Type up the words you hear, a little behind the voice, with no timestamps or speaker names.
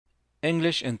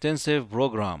English Intensive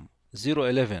Program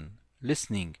 011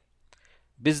 Listening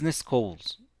Business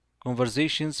Calls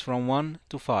Conversations from 1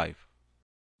 to 5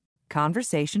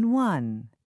 Conversation 1.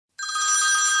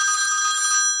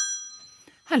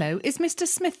 Hello, is Mr.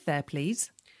 Smith there, please?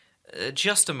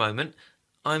 Just a moment.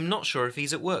 I'm not sure if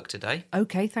he's at work today.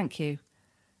 OK, thank you.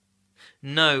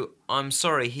 No, I'm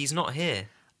sorry, he's not here.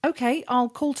 OK, I'll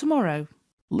call tomorrow.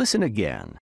 Listen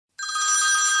again.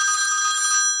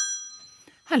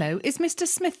 Hello, is Mr.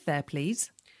 Smith there, please?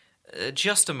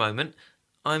 Just a moment.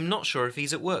 I'm not sure if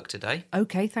he's at work today.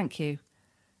 OK, thank you.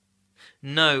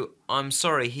 No, I'm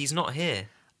sorry, he's not here.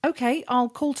 OK, I'll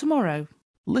call tomorrow.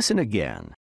 Listen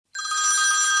again.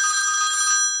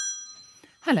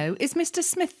 Hello, is Mr.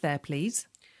 Smith there, please?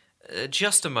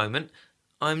 Just a moment.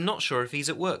 I'm not sure if he's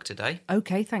at work today.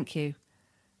 OK, thank you.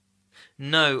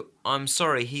 No, I'm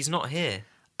sorry, he's not here.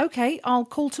 OK, I'll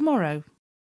call tomorrow.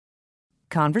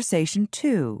 Conversation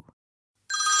 2.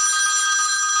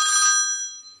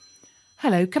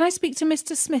 Hello, can I speak to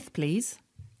Mr. Smith, please?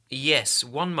 Yes,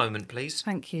 one moment, please.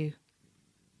 Thank you.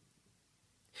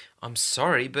 I'm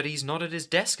sorry, but he's not at his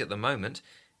desk at the moment.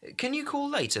 Can you call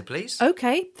later, please?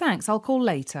 OK, thanks, I'll call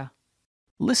later.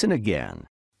 Listen again.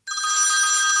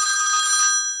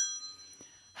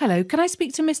 Hello, can I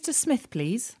speak to Mr. Smith,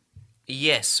 please?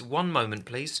 Yes, one moment,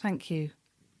 please. Thank you.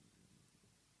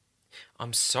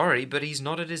 I'm sorry, but he's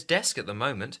not at his desk at the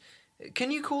moment.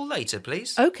 Can you call later,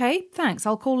 please? OK, thanks,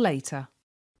 I'll call later.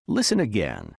 Listen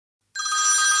again.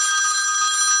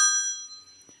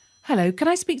 Hello, can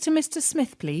I speak to Mr.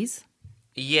 Smith, please?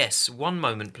 Yes, one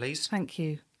moment, please. Thank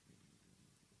you.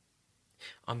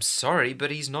 I'm sorry,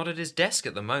 but he's not at his desk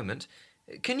at the moment.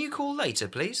 Can you call later,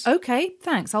 please? OK,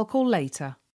 thanks, I'll call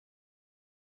later.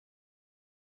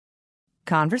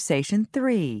 Conversation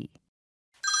 3.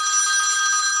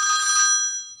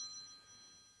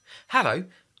 Hello,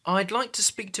 I'd like to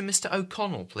speak to Mr.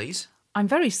 O'Connell, please. I'm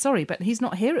very sorry, but he's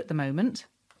not here at the moment.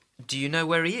 Do you know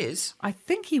where he is? I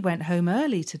think he went home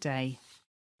early today.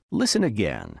 Listen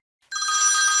again.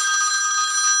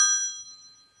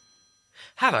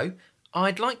 Hello,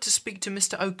 I'd like to speak to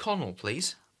Mr. O'Connell,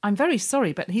 please. I'm very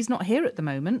sorry, but he's not here at the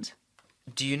moment.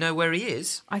 Do you know where he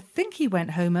is? I think he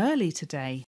went home early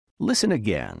today. Listen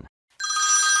again.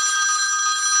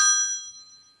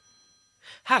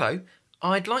 Hello,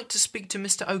 I'd like to speak to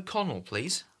Mr. O'Connell,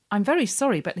 please. I'm very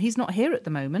sorry, but he's not here at the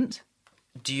moment.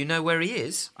 Do you know where he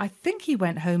is? I think he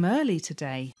went home early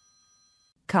today.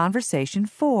 Conversation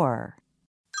 4.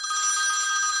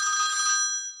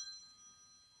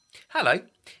 Hello,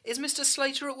 is Mr.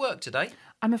 Slater at work today?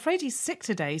 I'm afraid he's sick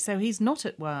today, so he's not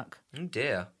at work. Oh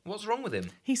dear, what's wrong with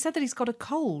him? He said that he's got a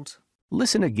cold.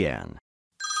 Listen again.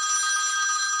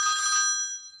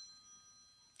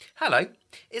 Hello,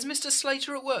 is Mr.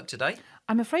 Slater at work today?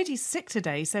 I'm afraid he's sick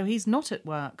today, so he's not at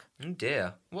work. Oh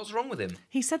dear, what's wrong with him?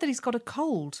 He said that he's got a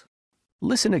cold.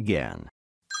 Listen again.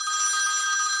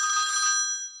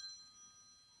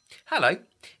 Hello,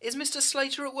 is Mr.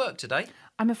 Slater at work today?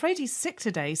 I'm afraid he's sick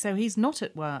today, so he's not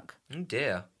at work. Oh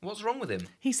dear, what's wrong with him?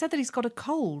 He said that he's got a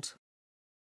cold.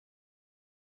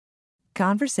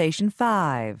 Conversation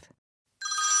 5.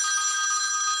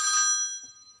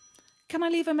 Can I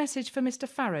leave a message for Mr.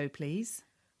 Farrow, please?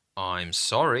 I'm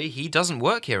sorry, he doesn't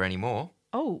work here anymore.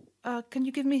 Oh, can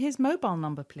you give me his mobile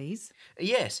number, please?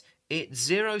 Yes, it's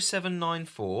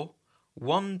 0794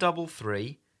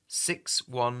 133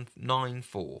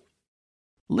 6194.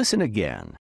 Listen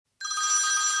again.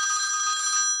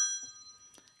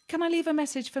 Can I leave a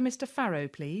message for Mr. Farrow,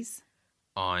 please?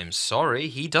 I'm sorry,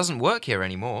 he doesn't work here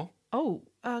anymore. Oh,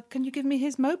 can you give me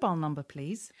his mobile number,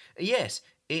 please? Yes,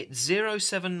 it's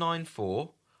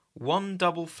 0794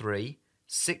 133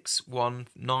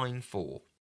 6194.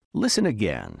 Listen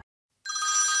again.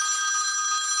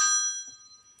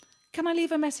 Can I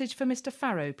leave a message for Mr.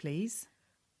 Farrow, please?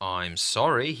 I'm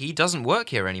sorry, he doesn't work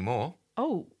here anymore.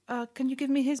 Oh, can you give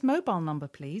me his mobile number,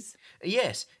 please?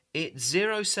 Yes, it's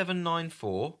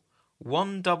 0794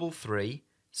 133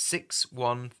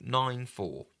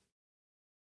 6194.